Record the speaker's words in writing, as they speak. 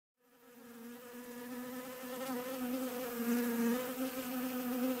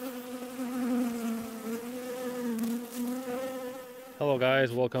Hello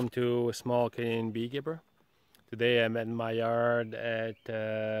guys, welcome to a small Canadian beekeeper. Today I'm at my yard in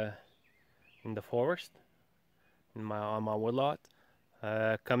the forest on my woodlot.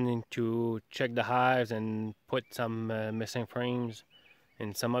 Coming to check the hives and put some missing frames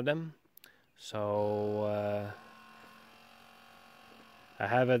in some of them. So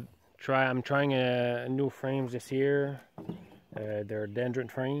I'm trying new frames this year. They're dendron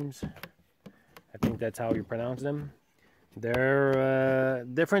frames. I think that's how you pronounce them. Their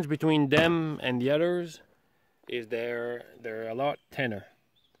difference between them and the others is they're a lot thinner.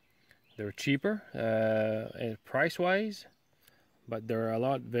 They're cheaper price wise, but they're a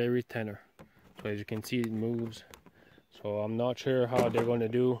lot very thinner. So as you can see, it moves. So I'm not sure how they're going to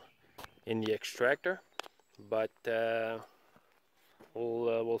do in the extractor, but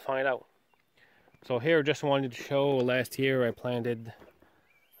we'll find out. So here, just wanted to show, last year I planted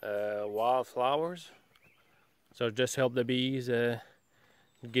wildflowers. So just help the bees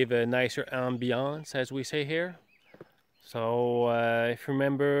give a nicer ambiance, as we say here. So if you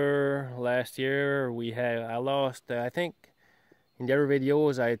remember last year, I lost. I think in the other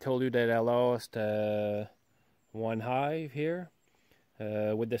videos I told you that I lost one hive here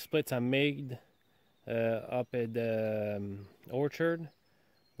with the splits I made up at the orchard,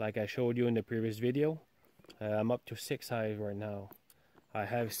 like I showed you in the previous video. I'm up to 6 hives right now. I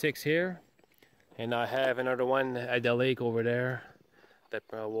have 6 here. And I have another one at the lake over there that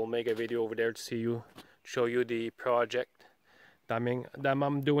we'll make a video over there to show you the project that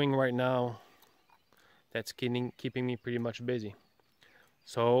I'm doing right now. That's keeping me pretty much busy.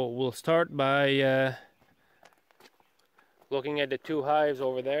 So we'll start by looking at the 2 hives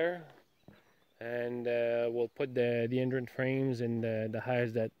over there, and we'll put the entrant frames in the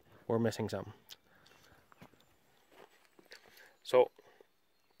hives that we're missing some. So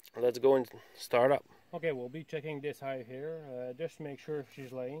let's go and start up. Okay, we'll be checking this hive here. Just to make sure if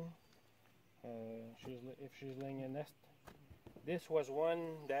she's laying. If she's laying a nest. This was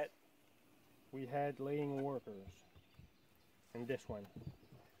one that we had laying workers. And this one.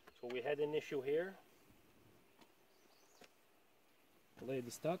 So we had an issue here. The lady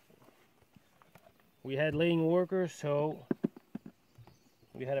stuck. We had laying workers, so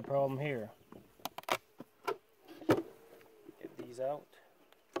we had a problem here. Get these out.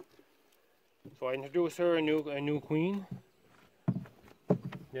 So I introduced her a new queen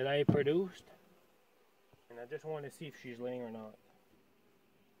that I produced, and I just want to see if she's laying or not.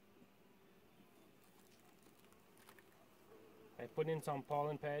 I put in some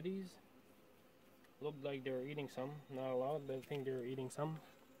pollen patties. Looked like they were eating some, not a lot, but I think they were eating some.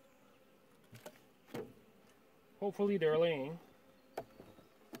 Hopefully they're laying.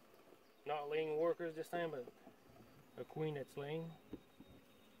 Not laying workers this time, but a queen that's laying.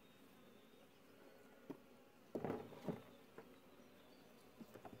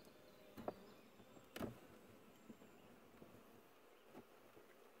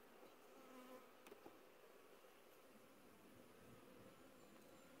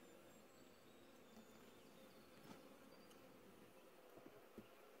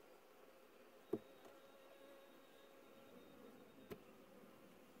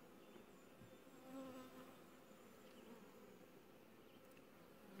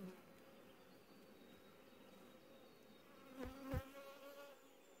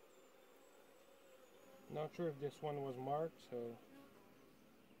 Not sure if this one was marked, so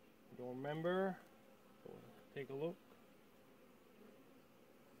don't remember. So take a look.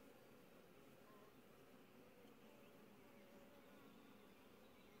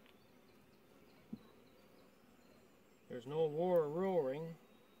 There's no roaring,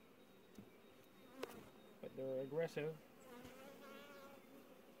 but they're aggressive.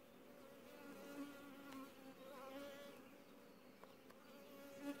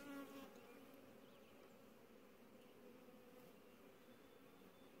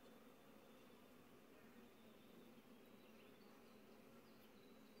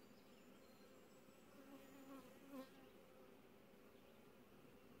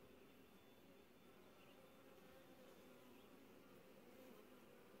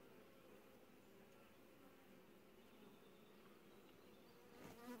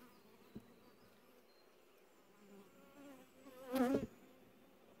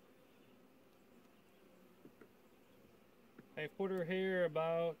 I put her here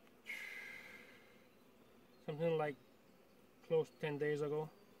about something like close to 10 days ago.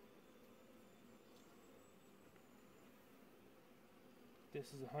 This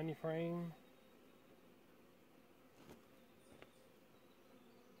is a honey frame.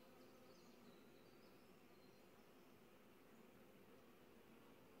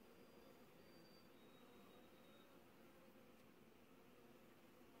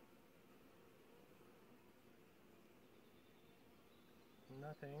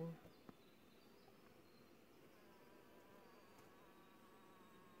 Nothing.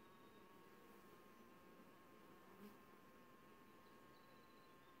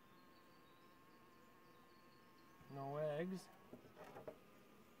 No eggs.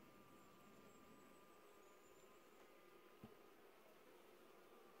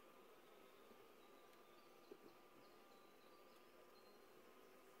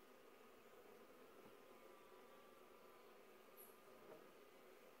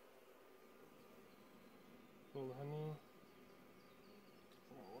 Full honey.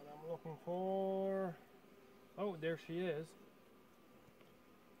 What I'm looking for. Oh, there she is.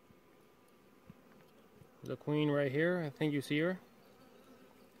 The queen right here. I think you see her.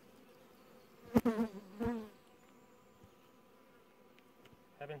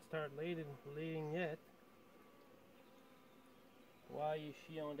 Haven't started laying yet. Why is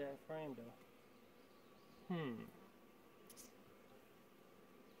she on that frame though?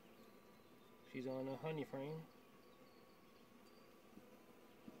 She's on a honey frame.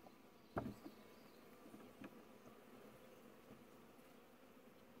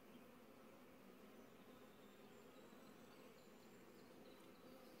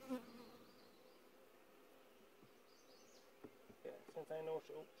 Yeah, since I know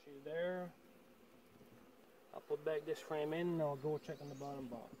she's there, I'll put back this frame in and I'll go check on the bottom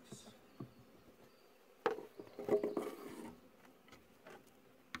box.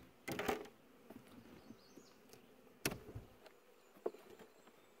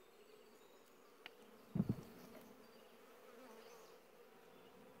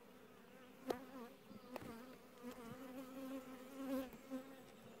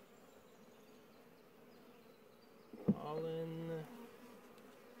 Pollen.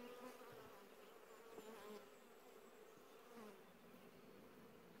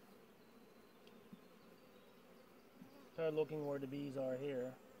 Start looking where the bees are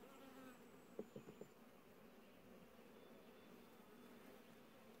here.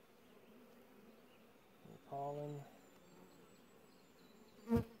 Pollen.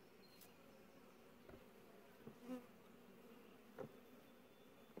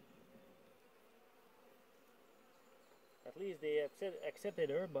 At least they accepted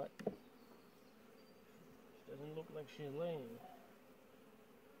her, but she doesn't look like she's laying.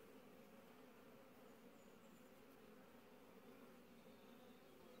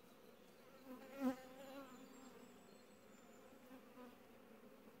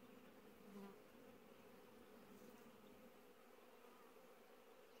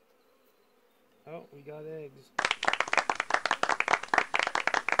 Oh, we got eggs.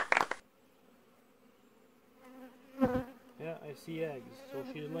 Yeah, I see eggs, so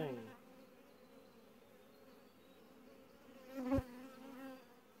she's laying.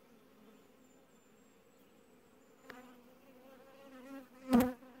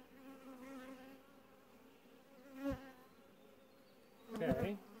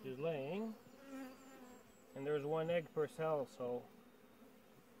 Okay, she's laying. And there's one egg per cell, so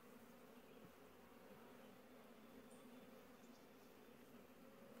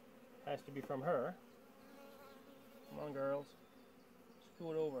has to be from her. Come on, girls.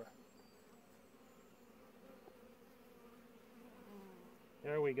 Scoot over.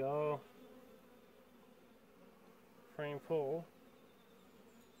 There we go. Frame full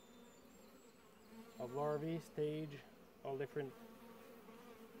of larvae, stage, all different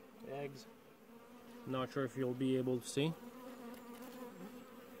eggs. Not sure if you'll be able to see.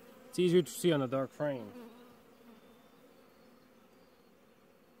 It's easier to see on a dark frame.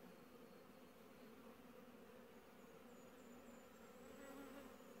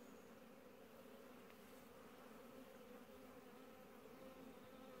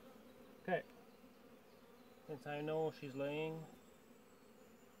 Okay, since I know she's laying,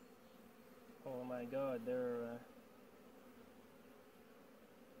 oh my god, they're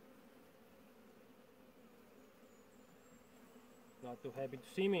not too happy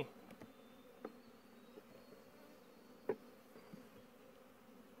to see me.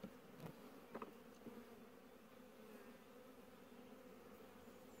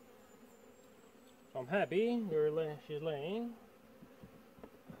 So I'm happy she's laying.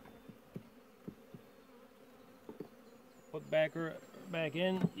 Put her back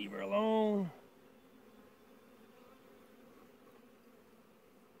in, leave her alone.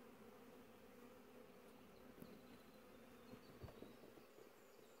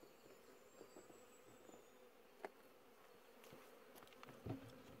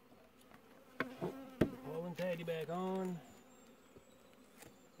 Pollen teddy back on.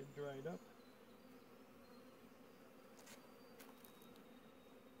 Get dried up.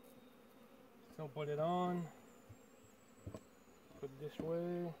 So put it on. Put this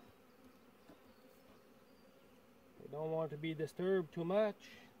way. They don't want to be disturbed too much.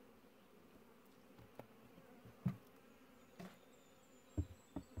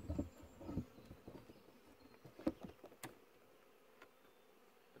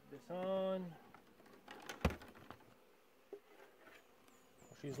 Put this on.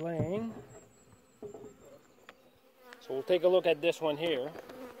 She's laying. So we'll take a look at this one here.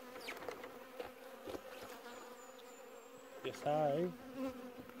 This hive.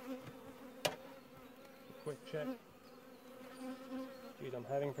 Quick check. Geez, I'm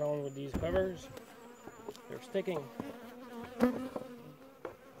having problems with these covers. They're sticking.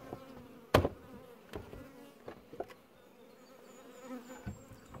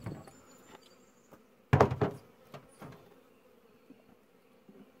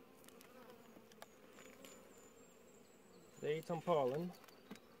 They ate some pollen.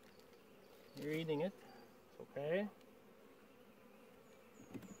 You're eating it. It's okay.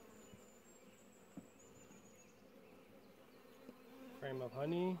 Frame of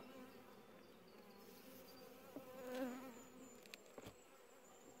honey.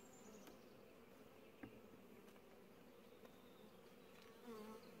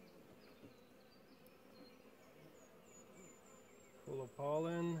 Full of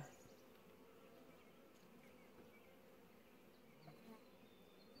pollen.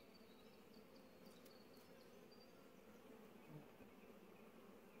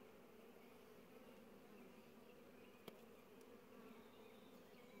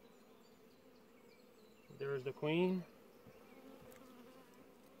 There's the queen.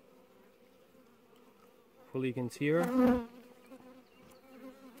 Hopefully you can see her.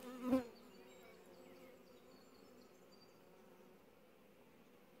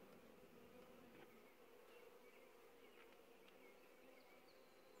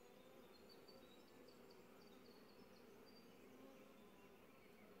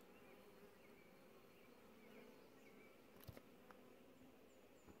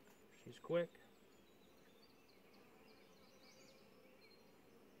 She's quick.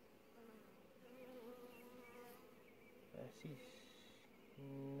 I see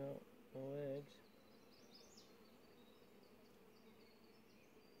no eggs.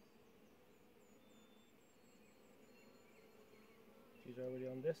 She's already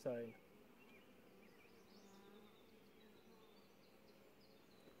on this side.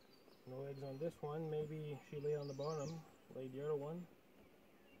 No eggs on this one. Maybe she lay on the bottom, laid the other one.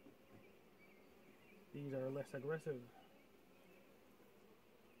 These are less aggressive.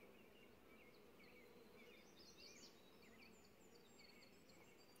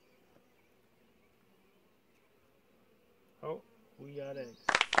 Oh, we got eggs.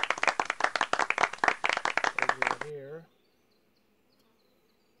 Eggs right here.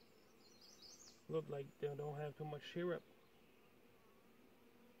 Look like they don't have too much syrup.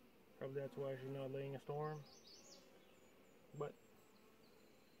 Probably that's why she's not laying a storm. But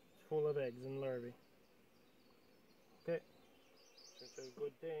it's full of eggs and larvae. Okay, so it's a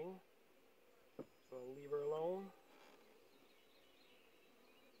good thing. So I'll leave her alone.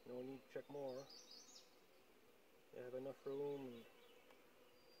 No need to check more. They have enough room.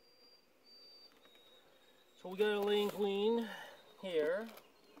 So we got a laying queen here.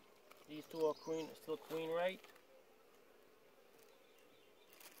 These two are still queen, right?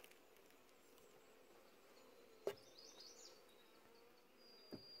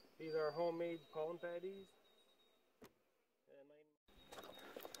 These are homemade pollen patties.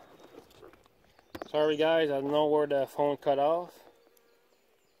 Sorry guys, I don't know where the phone cut off.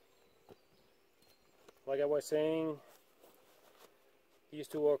 Like I was saying, these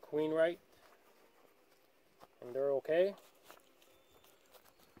two are queen right, and they're okay.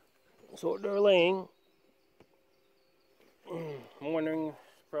 So they're laying. I'm wondering,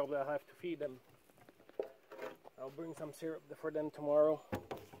 probably I'll have to feed them. I'll bring some syrup for them tomorrow.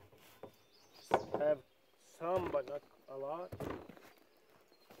 I have some, but not a lot.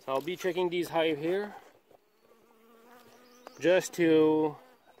 So I'll be checking these hive here. Just to,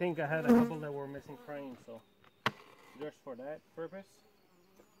 I think I had a couple that were missing frames, so just for that purpose.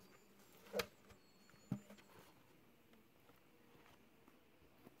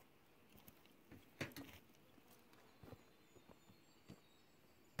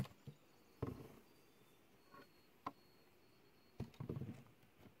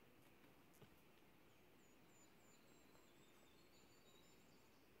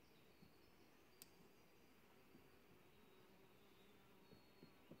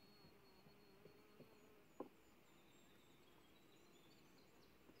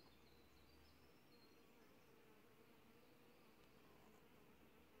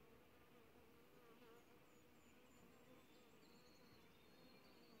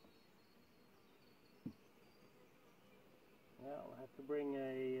 have to bring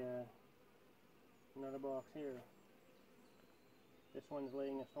another box here. This one's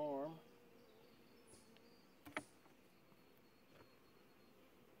laying a storm.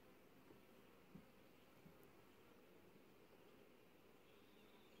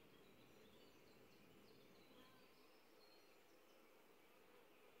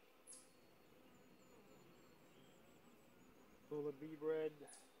 Full of bee bread,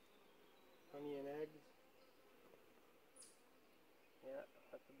 honey and eggs. Yeah,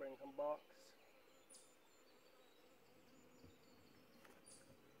 I have to bring some box.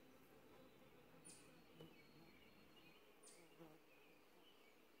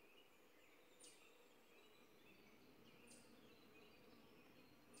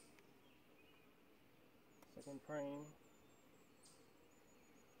 Second frame.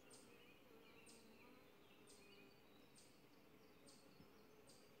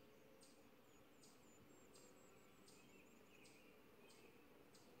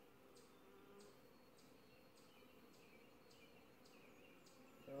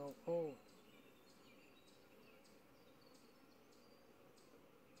 They're all full.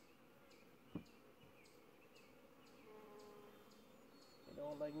 They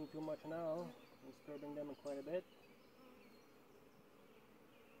don't like me too much now. I'm disturbing them quite a bit.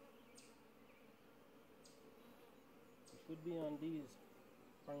 It should be on these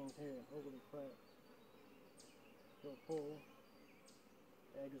frames here. Holy crap. Still full.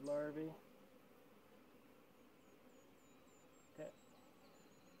 Eggs, larvae. Okay.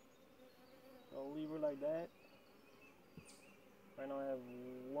 I'll leave her like that. Right now I have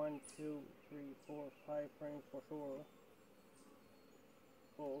 1, 2, 3, 4, 5 frames for sure.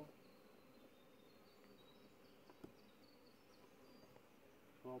 Full.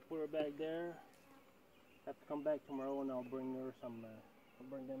 So I'll put her back there. Have to come back tomorrow and I'll bring her some. I'll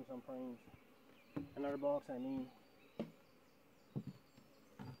bring them some frames. Another box, I mean.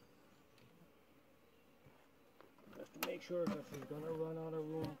 Just to make sure, because she's gonna run out of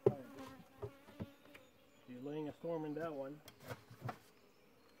room. She's laying a storm in that one.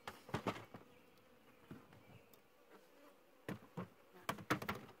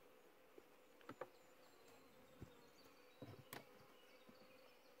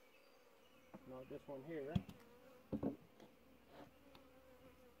 Not this one here.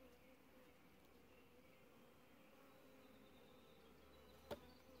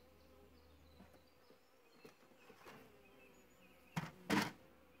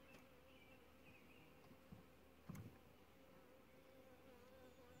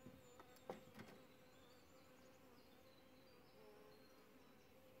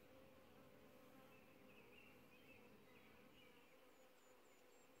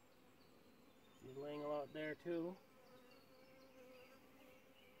 She's laying a lot there too.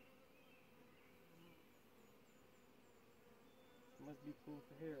 Must be cool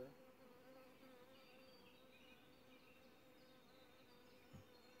to hear.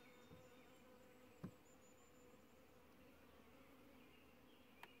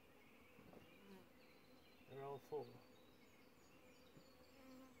 They're all full.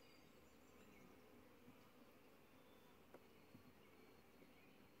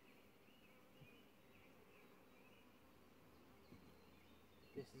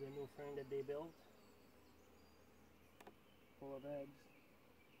 This is a new frame that they built. Full of eggs.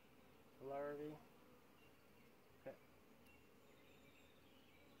 Larvae. Okay.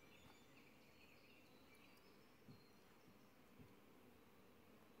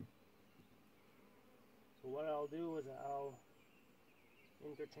 So what I'll do is I'll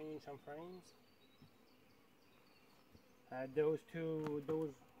interchange some frames. Add those two, those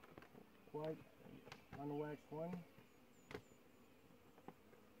white unwaxed one.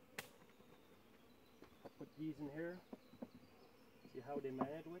 I'll put these in here. See how they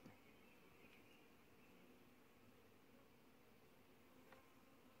manage with.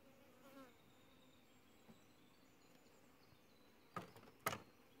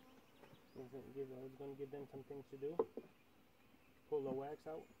 I was going to give them some things to do. Pull the wax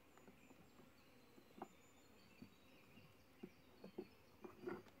out.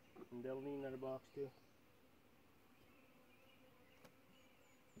 And they'll need another box too.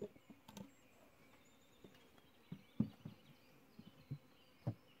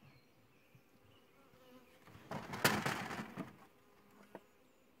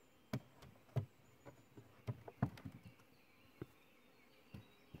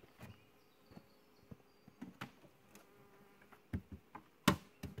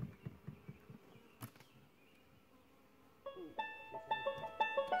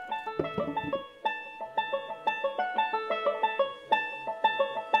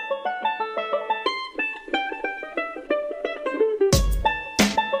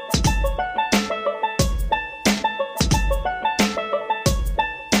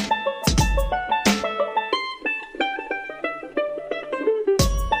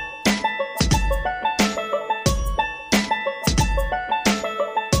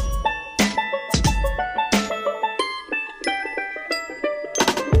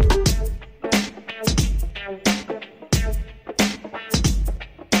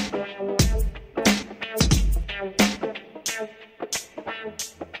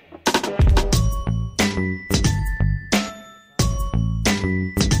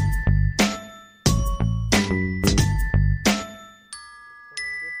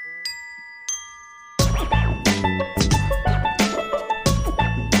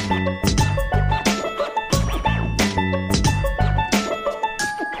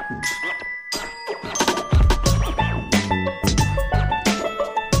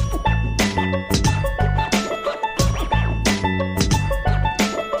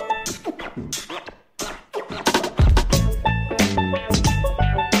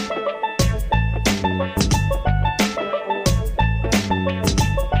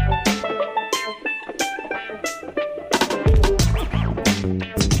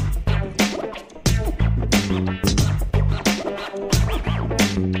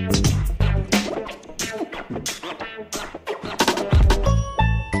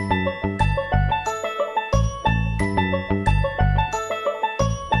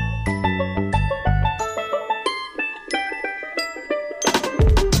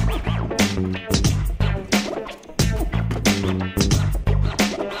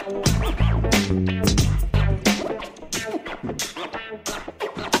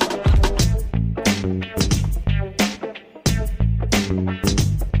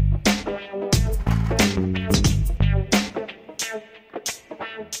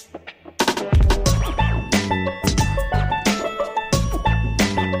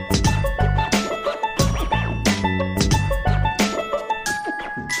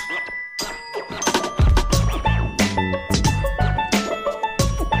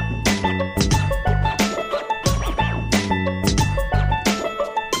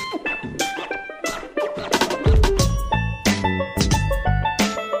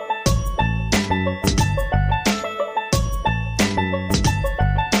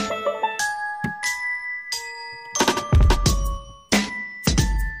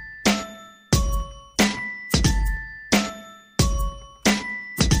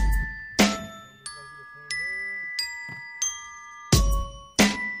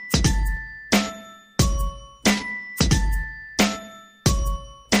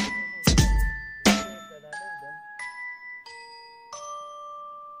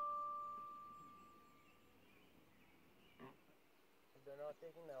 not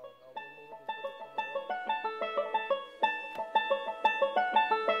taking now. I'll remove it and put it somewhere else.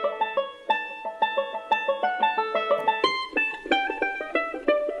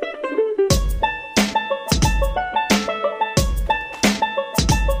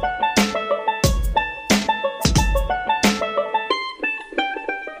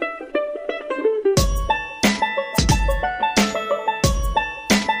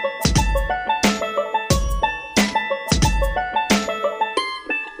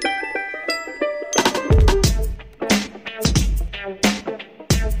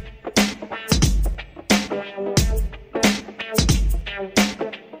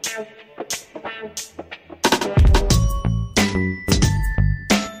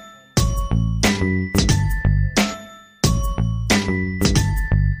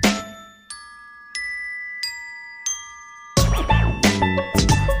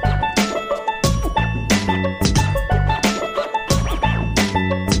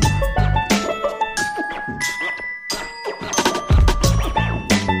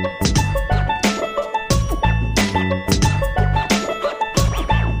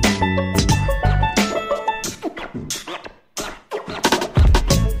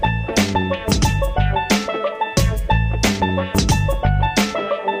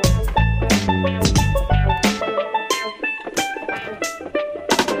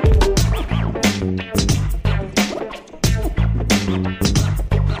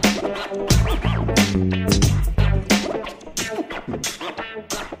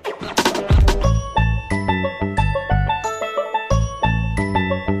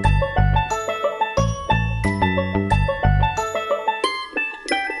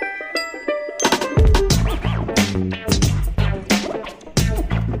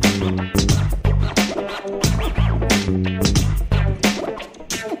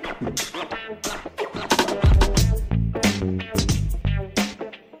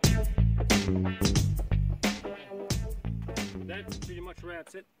 That pretty much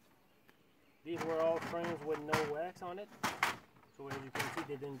wraps it. These were all frames with no wax on it. So as you can see,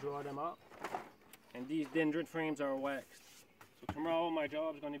 they didn't draw them up. And these dendron frames are waxed. So tomorrow my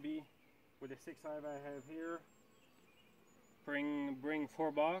job is going to be with the 6 Hive I have here. Bring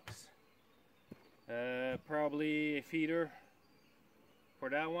 4 box. Probably a feeder for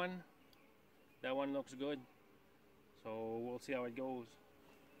that one. That one looks good. So we'll see how it goes.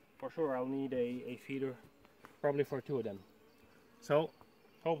 For sure I'll need a feeder, probably for 2 of them. So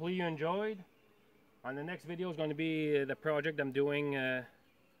hopefully you enjoyed. On the next video is going to be the project I'm doing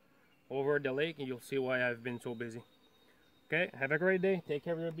over the lake, and you'll see why I've been so busy. Okay, have a great day. Take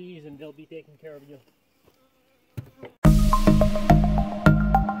care of your bees and they'll be taking care of you.